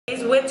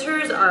These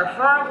winters are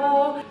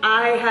horrible.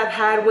 I have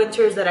had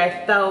winters that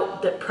I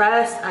felt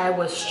depressed. I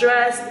was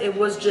stressed. It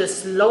was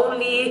just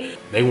lonely.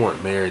 They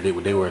weren't married.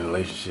 They were in a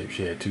relationship.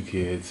 She had 2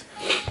 kids.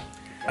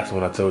 That's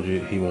when I told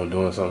you he wasn't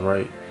doing something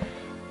right.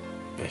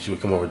 And she would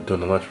come over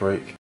during the lunch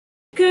break.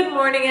 Good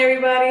morning,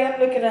 everybody. I'm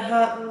looking a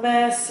hot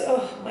mess.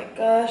 Oh my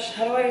gosh.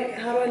 How do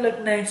I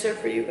look nicer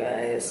for you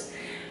guys?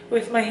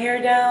 With my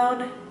hair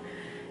down?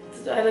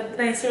 Do I look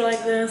nicer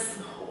like this?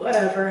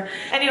 Whatever.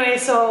 Anyway,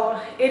 so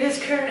it is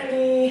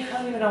currently, I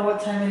don't even know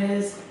what time it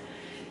is.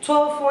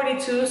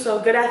 12:42, so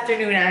good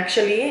afternoon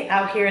actually,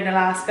 out here in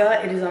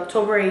Alaska. It is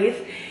October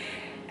 8th.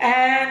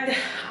 And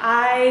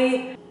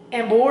I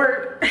am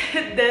bored.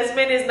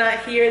 Desmond is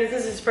not here.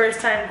 This is his first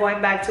time going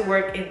back to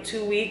work in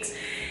 2 weeks.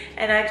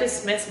 And I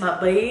just miss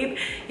my babe.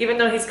 Even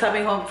though he's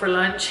coming home for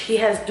lunch, he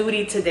has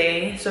duty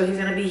today. So he's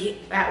gonna be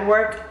at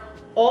work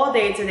all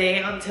day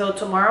today until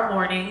tomorrow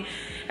morning.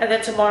 And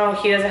then tomorrow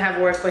he doesn't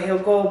have work, but he'll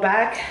go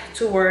back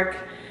to work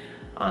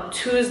on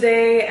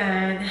Tuesday.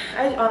 And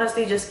I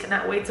honestly just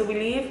cannot wait till we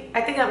leave. I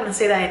think I'm gonna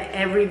say that in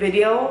every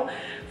video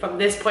from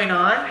this point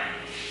on.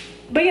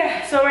 But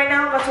yeah, so right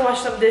now I'm about to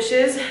wash some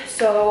dishes.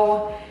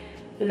 So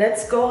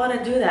let's go on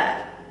and do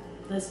that.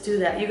 Let's do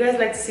that. You guys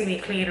like to see me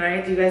clean,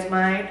 right? Do you guys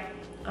mind?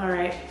 All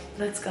right,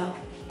 let's go.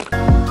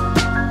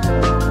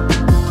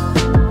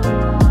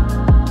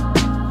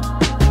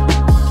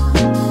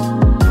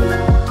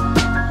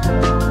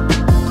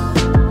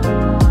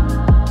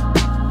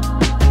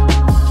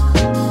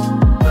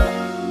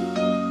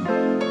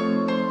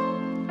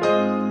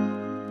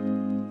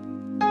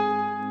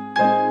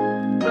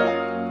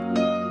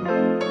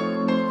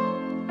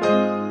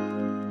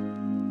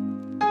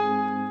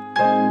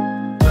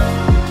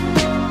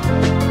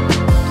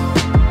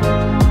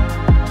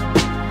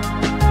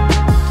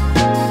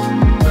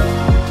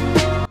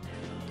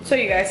 So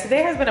you guys,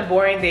 today has been a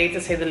boring day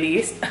to say the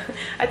least.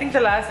 I think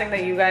the last thing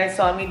that you guys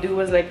saw me do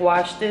was like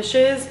wash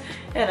dishes,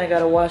 and I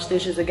gotta wash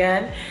dishes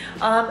again.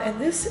 And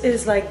this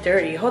is like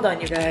dirty. Hold on,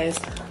 you guys.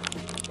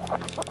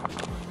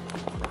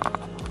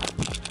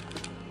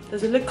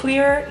 Does it look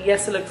clear?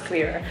 Yes, it looks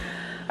clear.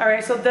 All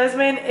right, so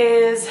Desmond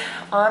is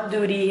on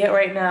duty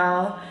right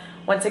now,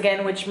 once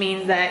again, which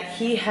means that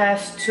he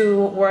has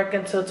to work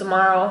until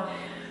tomorrow.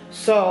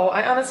 So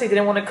I honestly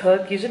didn't want to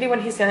cook. Usually when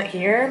he's not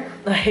here,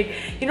 like,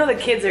 you know, the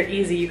kids are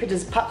easy. You could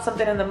just pop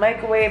something in the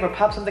microwave or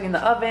pop something in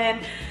the oven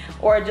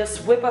or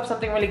just whip up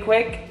something really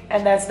quick,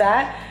 and that's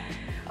that.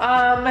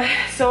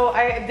 So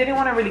I didn't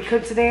want to really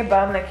cook today, but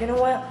I'm like, you know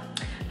what?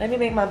 Let me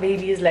make my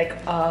babies like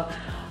a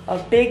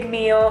big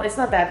meal. It's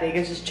not that big.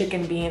 It's just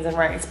chicken, beans, and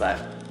rice, but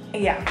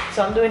yeah.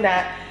 So I'm doing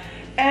that.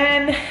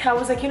 And I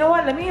was like, you know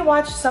what? Let me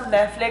watch some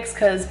Netflix,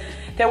 because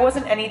there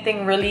wasn't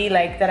anything really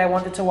like that I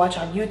wanted to watch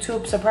on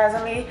YouTube,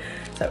 surprisingly.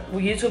 So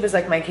YouTube is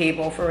like my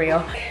cable, for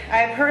real.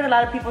 I've heard a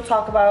lot of people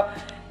talk about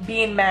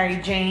Being Mary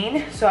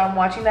Jane, so I'm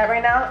watching that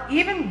right now.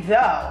 Even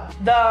though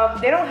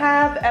they don't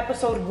have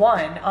episode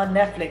 1 on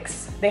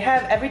Netflix. They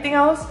have everything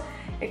else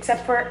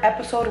except for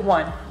episode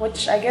 1,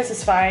 which I guess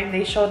is fine.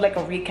 They showed like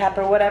a recap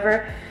or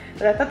whatever.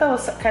 But I thought that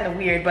was kind of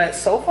weird, but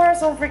so far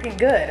so freaking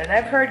good. And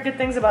I've heard good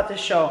things about this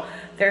show.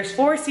 There's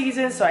 4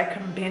 seasons, so I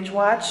can binge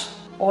watch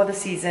all the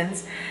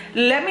seasons.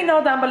 Let me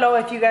know down below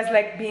if you guys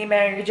like Being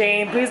Mary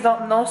Jane. Please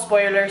don't, no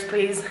spoilers,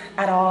 please,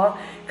 at all,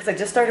 because I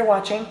just started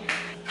watching.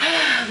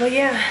 But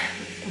yeah,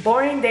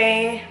 boring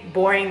day,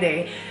 boring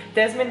day.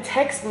 Desmond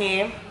texted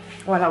me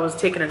while I was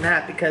taking a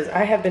nap, because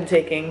I have been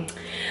taking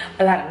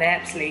a lot of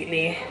naps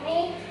lately.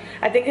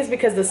 I think it's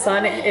because the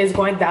sun is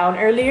going down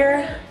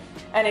earlier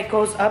and it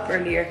goes up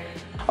earlier.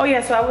 Oh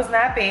yeah, so I was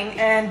napping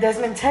and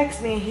Desmond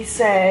texted me. He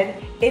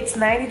said, it's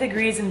 90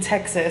 degrees in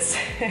Texas.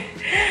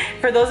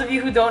 For those of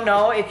you who don't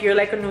know, if you're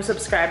like a new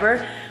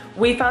subscriber,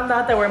 we found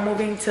out that we're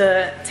moving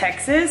to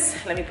Texas.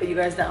 Let me put you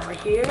guys down right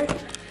here.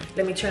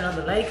 Let me turn on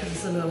the light because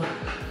it's a little,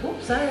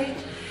 oops, sorry.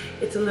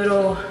 It's a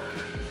little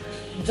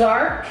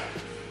dark.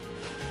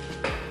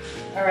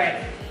 All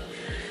right.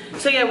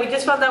 So yeah, we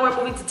just found out we're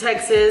moving to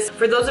Texas.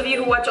 For those of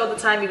you who watch all the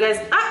time, you guys,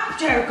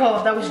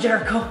 Jericho, that was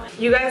Jericho.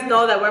 You guys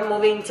know that we're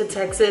moving to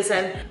Texas,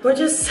 and we're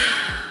just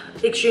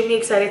extremely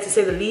excited, to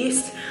say the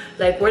least.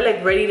 Like, we're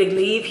like ready to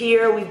leave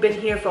here. We've been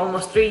here for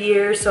almost 3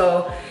 years,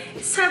 so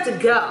it's time to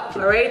go,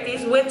 all right?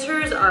 These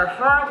winters are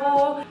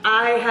horrible.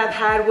 I have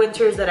had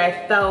winters that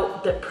I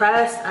felt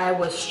depressed. I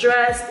was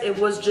stressed. It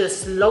was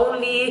just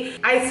lonely,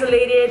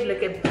 isolated.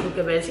 Look at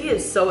this, he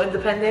is so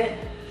independent.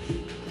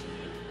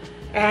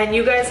 And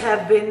you guys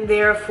have been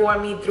there for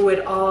me through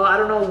it all. I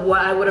don't know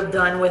what I would have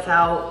done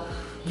without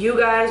you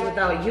guys,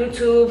 without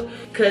YouTube,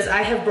 because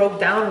I have broke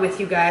down with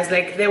you guys.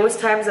 Like, there was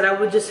times that I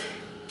would just,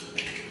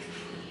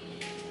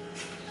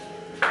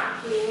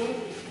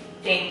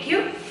 thank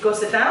you, go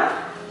sit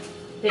down,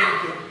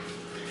 thank you.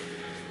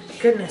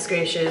 Goodness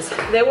gracious.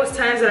 There was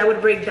times that I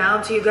would break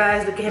down to you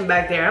guys. Look at him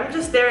back there. I'm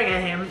just staring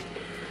at him,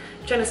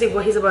 trying to see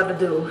what he's about to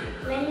do.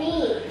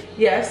 Mommy.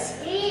 Yes?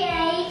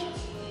 Light.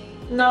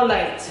 No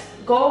light.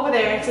 Go over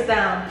there and sit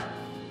down.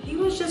 He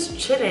was just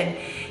chilling.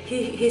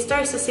 he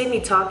starts to see me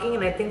talking,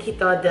 and I think he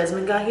thought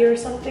Desmond got here or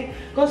something.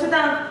 Go sit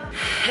down.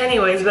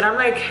 Anyways, but I'm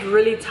like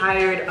really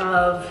tired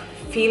of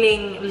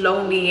feeling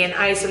lonely and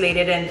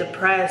isolated and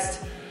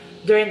depressed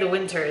during the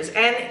winters.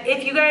 And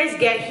if you guys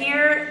get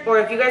here, or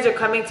if you guys are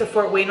coming to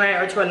Fort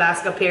Wainwright or to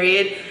Alaska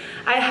period,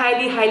 I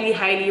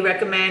highly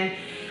recommend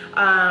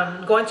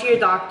going to your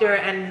doctor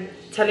and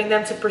telling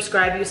them to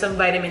prescribe you some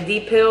vitamin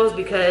D pills,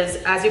 because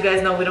as you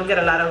guys know, we don't get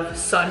a lot of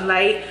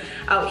sunlight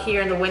out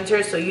here in the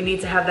winter, so you need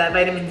to have that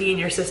vitamin D in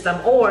your system,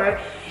 or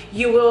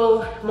you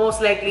will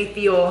most likely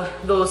feel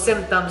those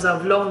symptoms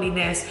of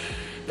loneliness,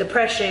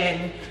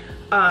 depression,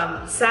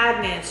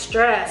 sadness,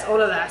 stress, all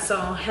of that. So,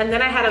 and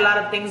then I had a lot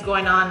of things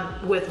going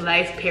on with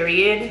life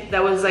period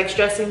that was like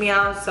stressing me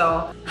out.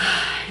 So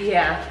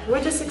yeah,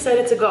 we're just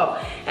excited to go.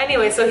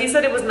 Anyway, so he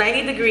said it was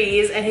 90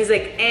 degrees, and he's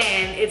like,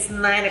 and it's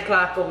 9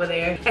 o'clock over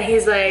there. And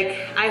he's like,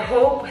 I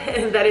hope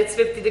that it's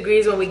 50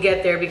 degrees when we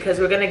get there, because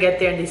we're gonna get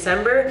there in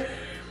December.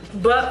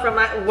 But from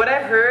what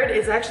I've heard,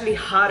 it's actually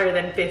hotter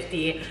than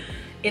 50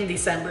 in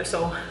December.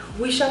 So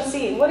we shall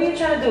see. What are you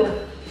trying to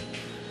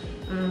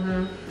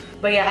do?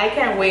 But yeah, I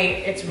can't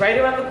wait. It's right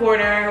around the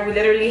corner. We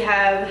literally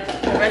have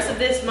the rest of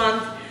this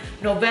month,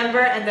 November,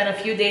 and then a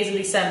few days in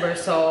December.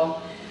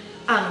 So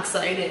I'm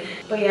excited.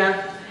 But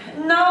yeah,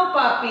 no,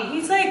 Papi.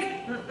 He's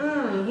like,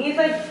 he's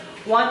like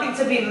wanting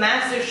to be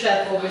master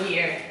chef over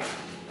here.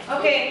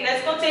 Okay,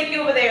 let's go take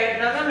you over there.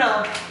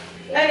 No.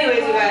 Anyways,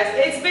 you guys,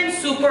 it's been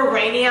super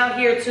rainy out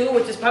here too,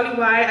 which is probably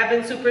why I've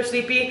been super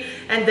sleepy,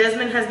 and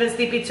Desmond has been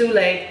sleepy too.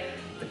 Like,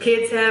 the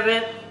kids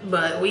haven't,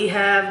 but we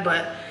have.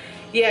 But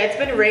yeah, it's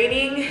been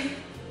raining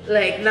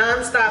like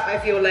non-stop, I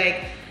feel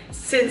like,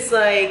 since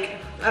like,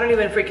 I don't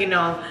even freaking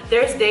know.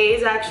 There's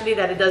days actually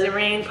that it doesn't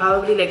rain,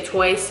 probably like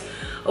twice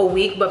a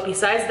week, but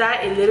besides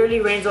that, it literally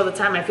rains all the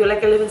time. I feel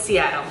like I live in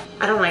Seattle.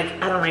 I don't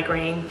like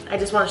rain. I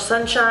just want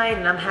sunshine,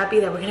 and I'm happy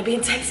that we're gonna be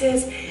in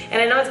Texas.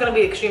 And I know it's gonna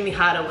be extremely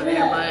hot over there,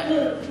 but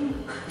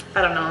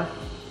I don't know.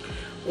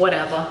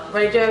 Whatever.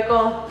 Right,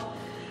 Jericho?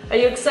 Are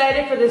you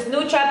excited for this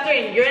new chapter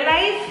in your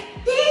life?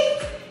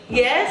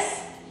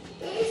 Yes?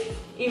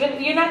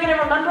 Even you're not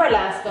gonna remember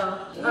Alaska.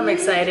 I'm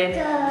excited.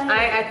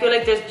 I feel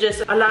like there's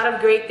just a lot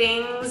of great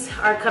things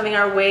are coming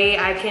our way.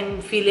 I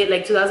can feel it.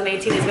 Like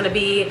 2018 is gonna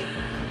be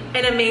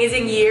an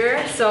amazing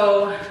year.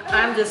 So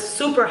I'm just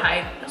super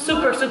hyped,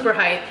 super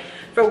hyped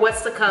for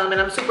what's to come,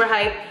 and I'm super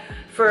hyped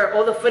for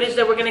all the footage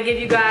that we're gonna give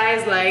you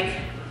guys.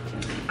 Like,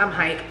 I'm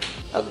hyped.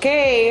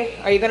 Okay,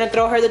 are you gonna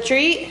throw her the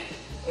treat?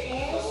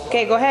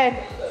 Okay, go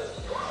ahead.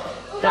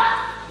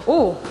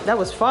 Oh, that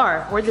was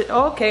far. Where did?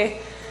 Oh,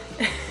 okay.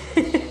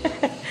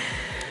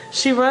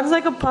 She runs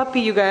like a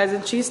puppy, you guys,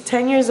 and she's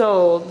 10 years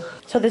old.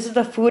 So this is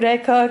the food I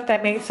cooked. I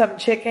made some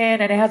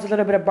chicken, and it has a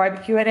little bit of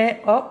barbecue in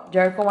it. Oh,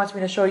 Jericho wants me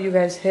to show you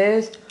guys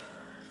his.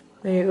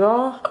 There you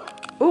go.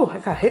 Ooh, I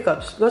got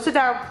hiccups. Go sit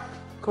down.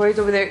 Corey's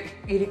over there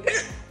eating.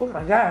 Oh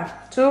my God.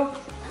 So,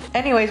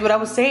 anyways, what I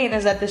was saying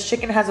is that this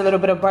chicken has a little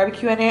bit of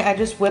barbecue in it. I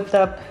just whipped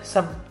up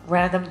some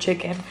random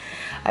chicken.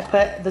 I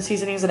put the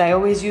seasonings that I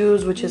always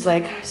use, which is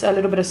like a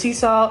little bit of sea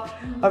salt,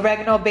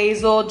 oregano,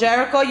 basil.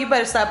 Jericho, you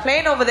better stop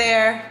playing over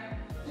there.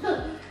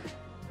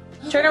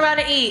 Turn around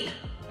and eat.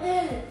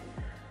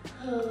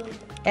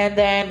 And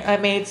then I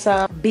made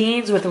some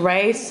beans with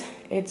rice.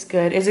 It's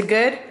good. Is it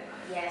good?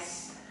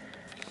 Yes.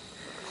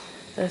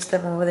 There's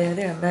them over there.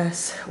 They're a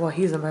mess. Well,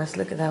 he's a mess.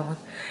 Look at that one.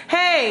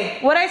 Hey,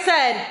 what I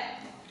said?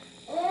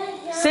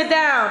 Sit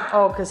down.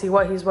 Oh, because he's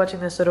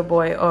watching this little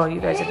boy. Oh, you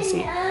guys didn't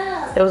see.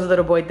 There was a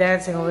little boy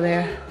dancing over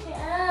there.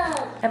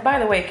 And by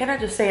the way, can I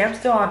just say, I'm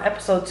still on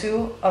episode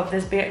 2 of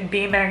this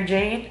Being Mary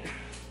Jane.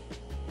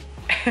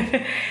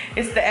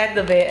 It's the end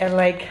of it, and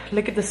like,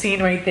 look at the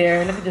scene right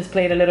there. Let me just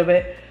play it a little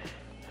bit.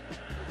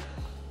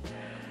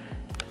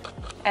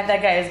 And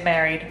that guy is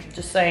married.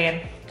 Just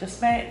saying. Just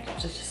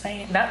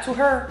saying. Not to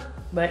her,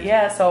 but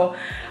yeah. So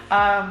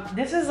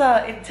this is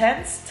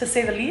intense to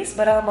say the least,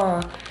 but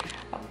I'm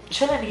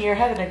chilling here,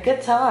 having a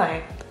good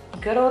time.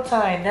 Good old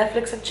time.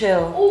 Netflix and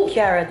chill. Ooh.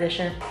 Kiara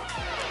edition.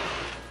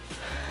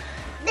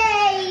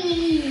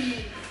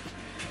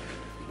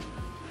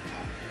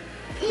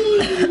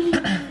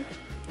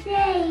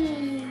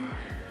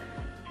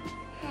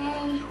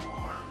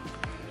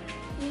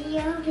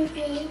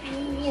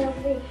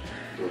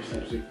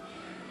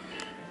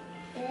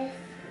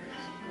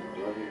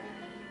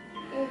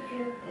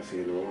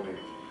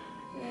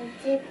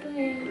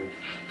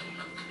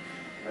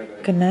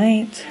 Good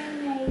night.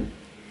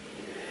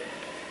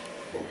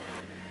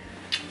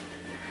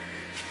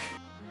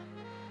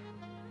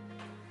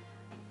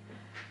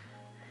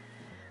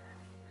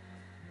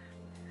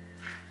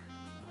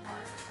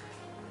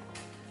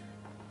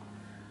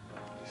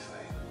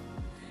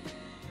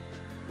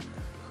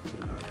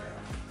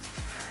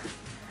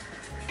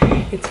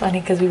 It's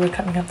funny because we were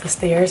coming up the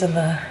stairs and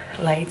the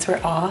lights were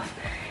off,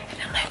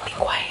 and I'm like, be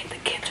quiet, the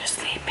kids are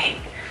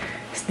sleeping.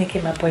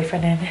 Sneaking my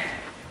boyfriend in.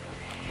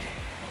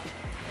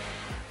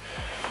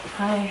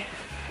 Hi,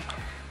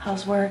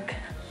 how's work?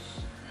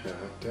 Yeah,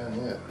 damn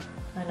it.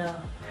 I know.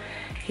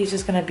 He's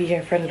just gonna be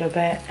here for a little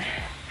bit.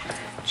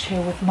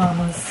 Chill with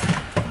mamas.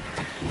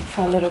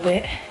 for a little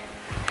bit.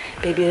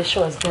 Baby, this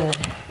show is good.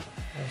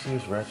 See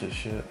this ratchet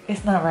shit?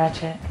 It's not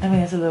ratchet. I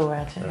mean, it's a little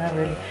ratchet, not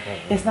really.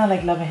 It's not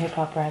like Love and Hip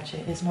Hop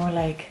ratchet. It's more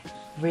like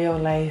real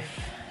life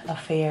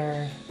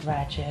affair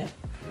ratchet.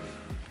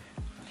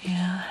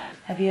 Yeah.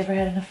 Have you ever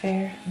had an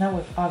affair? Not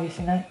with,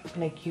 obviously not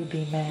like you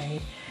being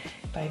married,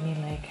 but I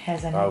mean like,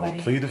 has anybody? I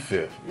would plead the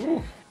fifth.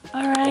 Ooh.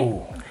 All right.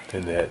 Ooh.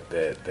 And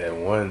that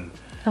one.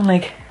 I'm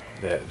like.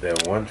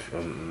 That one.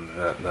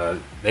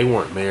 They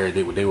weren't married.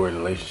 They were in a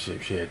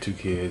relationship. She had 2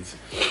 kids.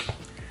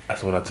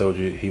 That's when I told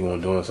you he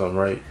wasn't doing something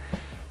right.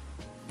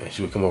 And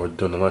she would come over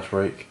during the lunch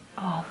break.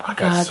 Oh my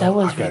God, that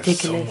was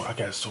ridiculous. I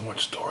got so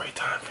much story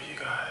time for you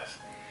guys.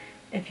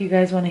 If you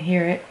guys want to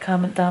hear it,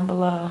 comment down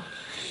below.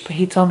 But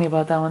he told me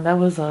about that one. That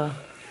was a,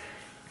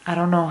 I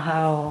don't know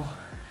how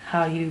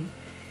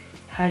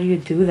do you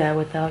do that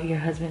without your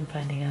husband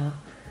finding out?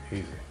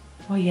 Easy.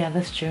 Well, yeah,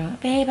 that's true.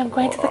 Babe, I'm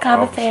going to the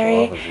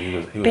commissary.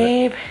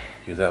 Babe.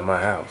 He was at my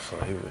house, so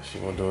she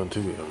wasn't doing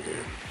too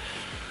good.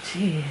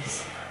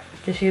 Jeez.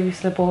 Did she ever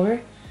sleep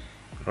over?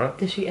 What?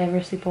 Did she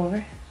ever sleep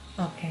over?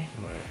 Okay.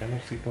 Like, I no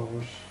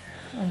sleepovers.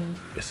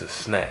 It's a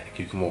snack.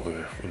 You come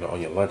over, on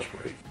your lunch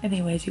break.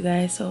 Anyways, you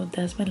guys, so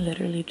Desmond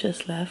literally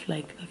just left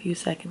like a few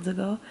seconds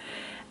ago,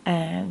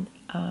 and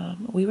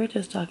we were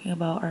just talking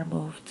about our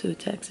move to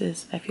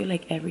Texas. I feel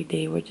like every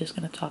day we're just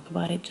gonna talk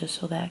about it just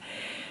so that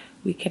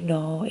we can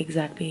know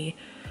exactly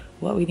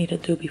what we need to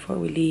do before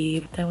we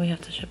leave. Then we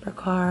have to ship our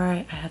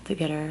car. I have to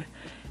get her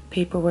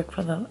paperwork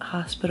from the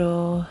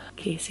hospital.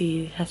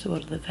 Casey has to go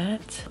to the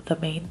vet. The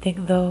main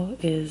thing though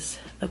is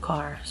the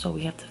car, so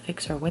we have to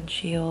fix our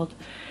windshield,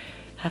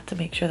 have to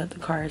make sure that the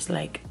car is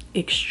like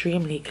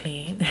extremely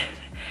clean.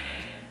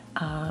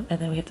 And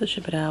then we have to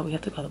ship it out. We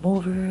have to call the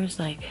movers,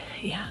 like,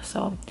 yeah.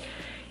 So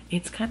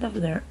it's kind of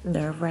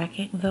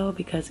nerve-wracking though,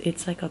 because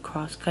it's like a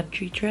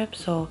cross-country trip.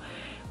 So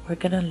we're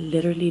gonna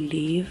literally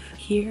leave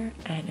here,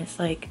 and it's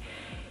like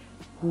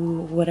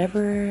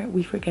whatever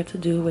we forget to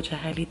do, which I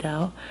highly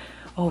doubt.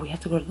 Oh, we have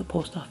to go to the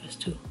post office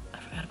too. I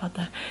forgot about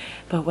that.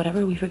 But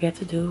whatever we forget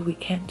to do, we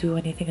can't do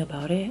anything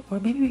about it.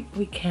 Or maybe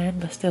we can,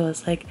 but still,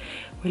 it's like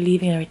we're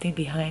leaving everything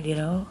behind,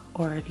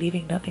 or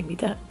leaving nothing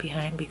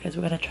behind, because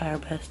we're gonna try our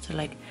best to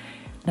like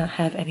not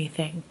have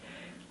anything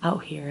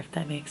out here, if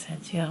that makes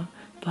sense,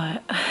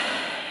 But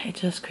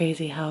it's just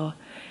crazy how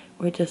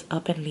we're just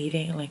up and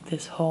leaving like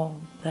this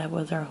home that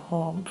was our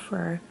home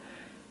for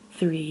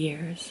 3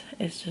 years.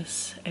 It's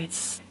just,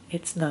 it's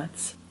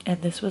nuts.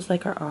 And this was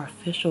like our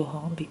official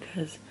home,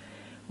 because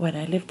when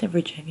I lived in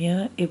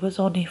Virginia, it was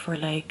only for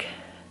like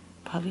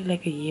probably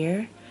like a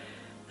year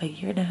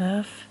and a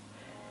half.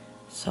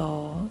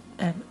 So,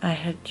 and I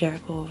had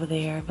Jericho over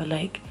there, but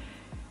like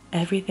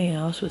everything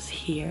else was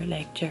here.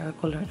 Like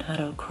Jericho learned how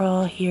to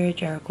crawl here,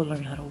 Jericho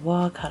learned how to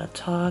walk, how to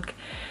talk,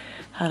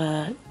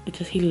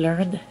 he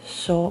learned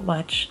so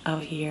much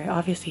out here.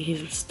 Obviously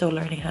he's still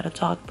learning how to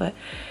talk, but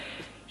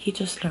he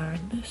just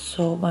learned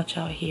so much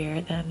out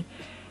here. Then,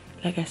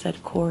 like I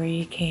said,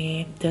 Corey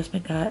came,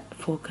 Desmond got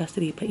full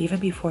custody, but even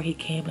before he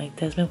came, like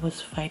Desmond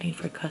was fighting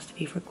for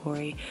custody for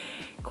Corey,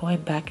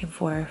 going back and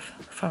forth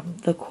from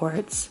the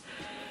courts,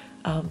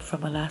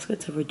 from Alaska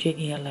to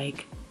Virginia,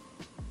 like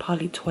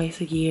probably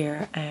twice a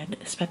year, and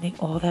spending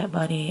all that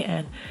money,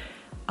 and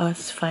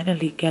us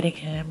finally getting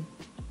him.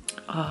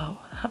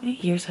 How many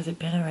years has it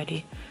been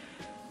already?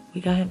 We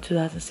got him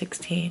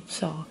 2016,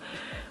 so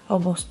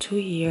almost 2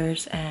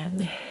 years,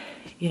 and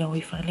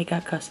we finally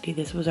got custody.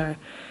 This was our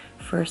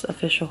first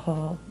official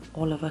home,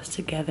 all of us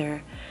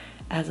together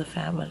as a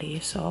family.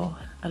 So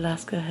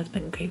Alaska has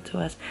been great to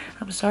us.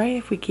 I'm sorry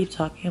if we keep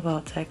talking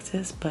about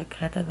Texas, but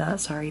kind of not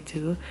sorry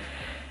too,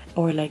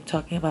 or like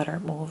talking about our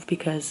move,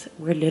 because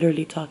we're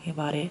literally talking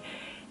about it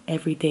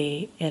every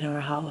day in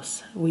our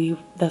house.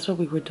 That's what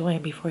we were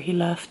doing before he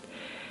left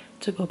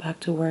to go back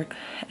to work,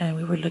 and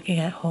we were looking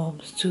at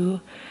homes too,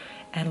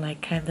 and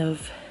like kind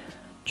of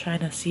trying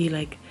to see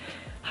like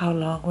how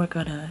long we're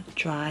gonna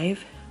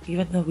drive,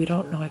 even though we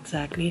don't know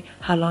exactly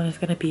how long it's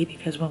gonna be,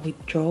 because when we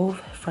drove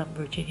from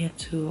Virginia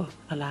to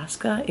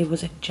Alaska, it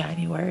was in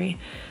January,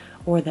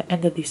 or the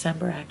end of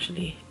December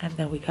actually, and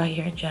then we got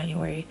here in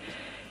January,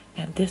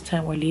 and this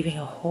time we're leaving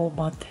a whole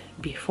month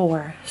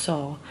before.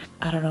 So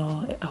I don't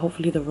know,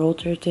 hopefully the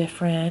roads are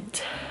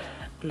different,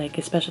 like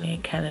especially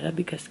in Canada,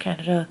 because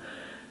Canada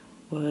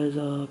was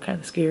kind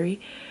of scary,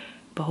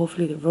 but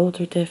hopefully the roads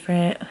are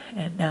different.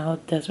 And now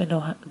Desmond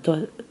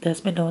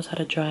knows how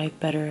to drive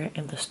better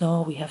in the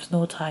snow. We have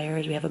snow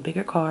tires, we have a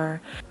bigger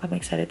car. I'm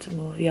excited to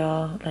move,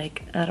 y'all.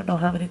 Like, I don't know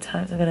how many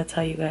times I'm gonna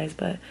tell you guys,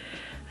 but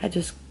I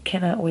just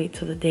cannot wait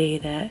till the day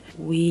that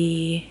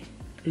we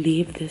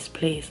leave this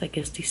place. Like,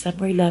 it's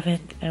December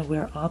 11th and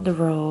we're on the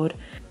road.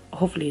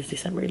 Hopefully it's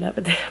December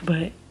 11th,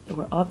 but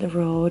we're on the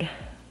road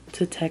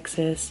to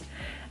Texas.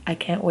 I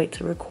can't wait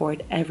to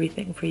record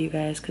everything for you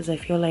guys, because I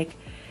feel like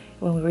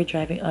when we were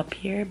driving up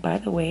here, by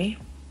the way,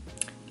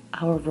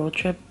 our road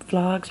trip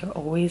vlogs are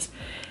always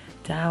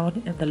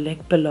down in the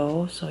link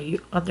below, so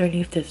you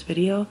underneath this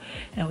video,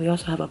 and we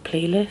also have a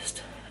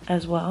playlist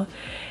as well.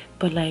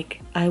 But like,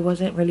 I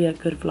wasn't really a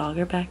good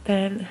vlogger back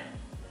then,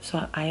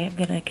 So I am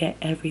gonna get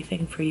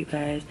everything for you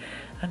guys.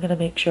 I'm gonna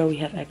make sure we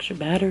have extra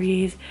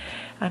batteries.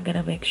 I'm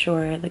gonna make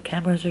sure the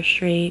cameras are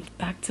straight.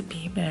 Back to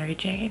me, Mary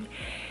Jane,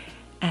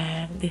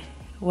 and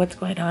what's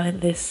going on in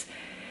this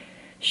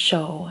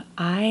show.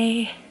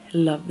 I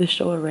love the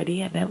show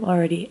already, and I'm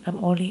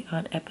only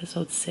on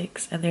episode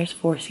 6, and there's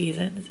 4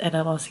 seasons, and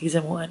I'm on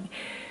season 1.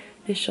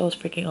 This show is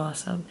freaking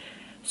awesome.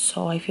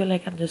 So I feel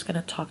like I'm just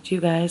gonna talk to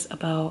you guys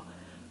about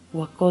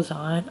what goes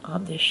on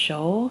this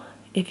show,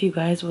 if you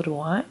guys would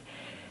want,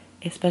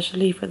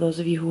 especially for those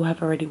of you who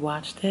have already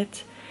watched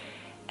it.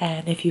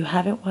 And if you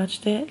haven't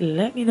watched it,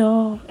 let me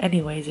know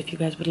anyways if you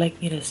guys would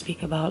like me to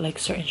speak about like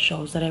certain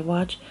shows that I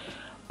watch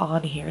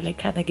on here, like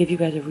kind of give you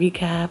guys a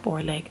recap,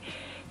 or like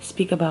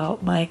speak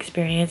about my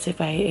experience if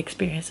I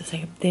experience the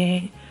same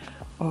thing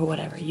or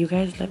whatever. You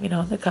guys let me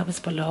know in the comments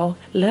below.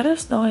 Let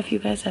us know if you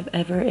guys have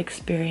ever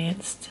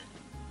experienced,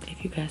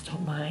 if you guys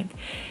don't mind,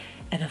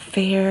 an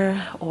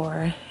affair,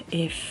 or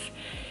if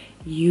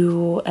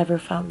you ever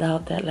found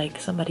out that like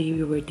somebody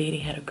you were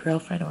dating had a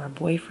girlfriend or a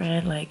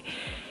boyfriend. Like,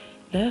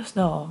 let us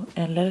know,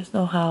 and let us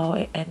know how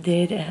it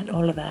ended and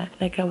all of that.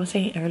 Like I was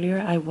saying earlier,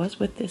 I was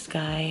with this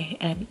guy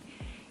and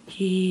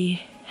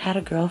he had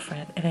a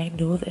girlfriend, and I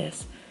knew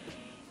this,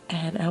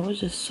 and I was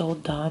just so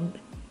dumb.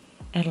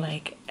 And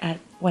like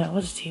when I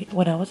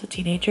was a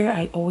teenager,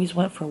 I always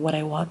went for what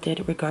I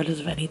wanted regardless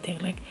of anything.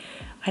 Like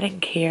I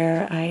didn't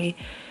care. I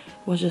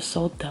was just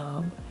so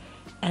dumb,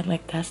 and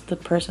like that's the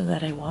person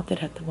that I wanted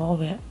at the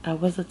moment. I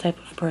was the type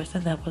of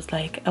person that was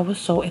like, I was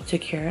so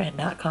insecure and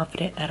not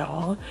confident at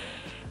all.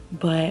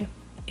 But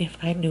if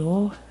I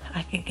knew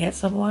I could get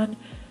someone,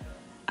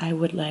 I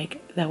would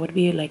like, that would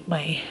be like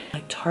my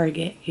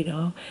target, you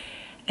know.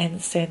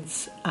 And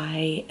since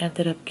I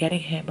ended up getting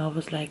him, I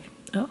was like,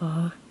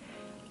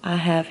 I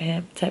have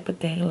him type of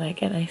thing.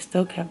 Like, and I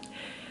still kept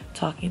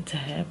talking to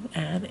him,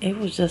 and it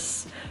was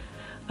just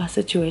a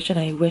situation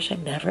I wish I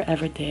never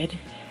ever did.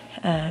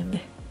 And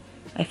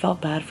I felt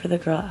bad for the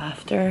girl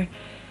after.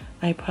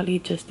 I probably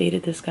just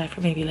dated this guy for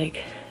maybe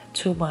like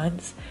 2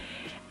 months,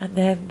 and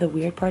then the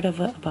weird part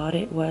about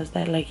it was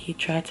that like he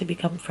tried to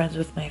become friends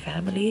with my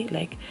family.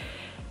 Like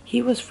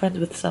he was friends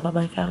with some of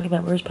my family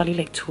members, probably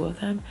like 2 of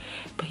them,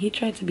 but he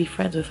tried to be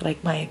friends with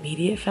like my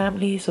immediate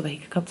family so that he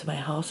could come to my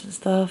house and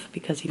stuff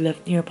because he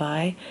lived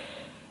nearby.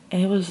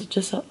 And it was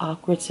just an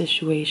awkward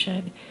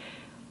situation.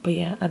 But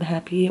yeah, I'm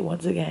happy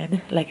once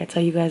again, like I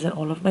tell you guys in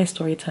all of my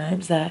story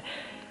times, that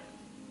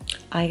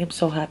I am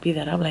so happy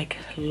that I'm like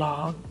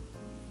long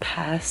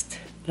past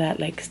that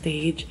like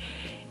stage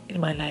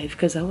in my life,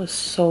 because I was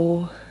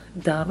so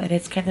dumb. And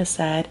it's kind of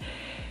sad,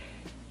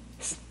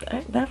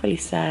 not really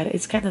sad,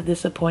 it's kind of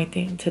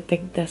disappointing to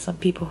think that some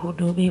people who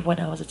knew me when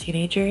I was a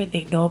teenager,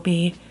 they know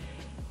me,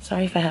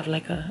 sorry if I have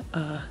like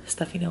a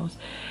stuffy nose,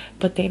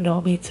 but they know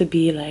me to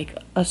be like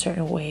a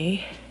certain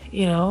way,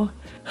 you know.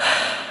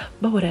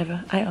 But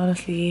whatever, I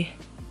honestly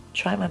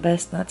try my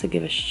best not to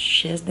give a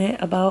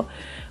shiznit about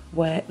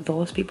what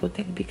those people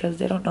think, because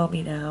they don't know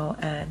me now.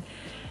 And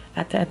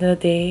at the end of the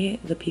day,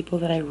 the people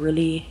that I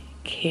really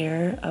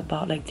care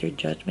about, like their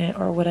judgment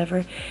or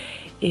whatever,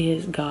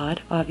 is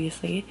God,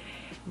 obviously,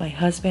 my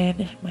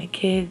husband, my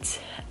kids,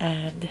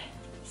 and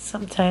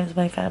sometimes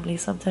my family.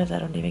 Sometimes I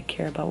don't even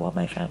care about what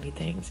my family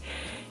thinks,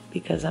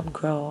 because I'm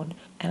grown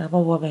and I'm a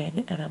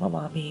woman and I'm a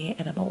mommy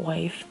and I'm a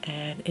wife,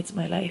 and it's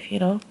my life, you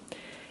know.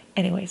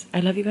 Anyways,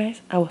 I love you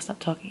guys. I will stop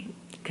talking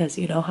because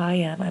you know how I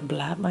am. I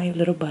blab my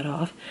little butt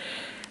off,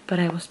 but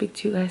I will speak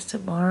to you guys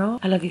tomorrow.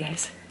 I love you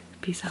guys.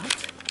 Peace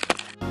out.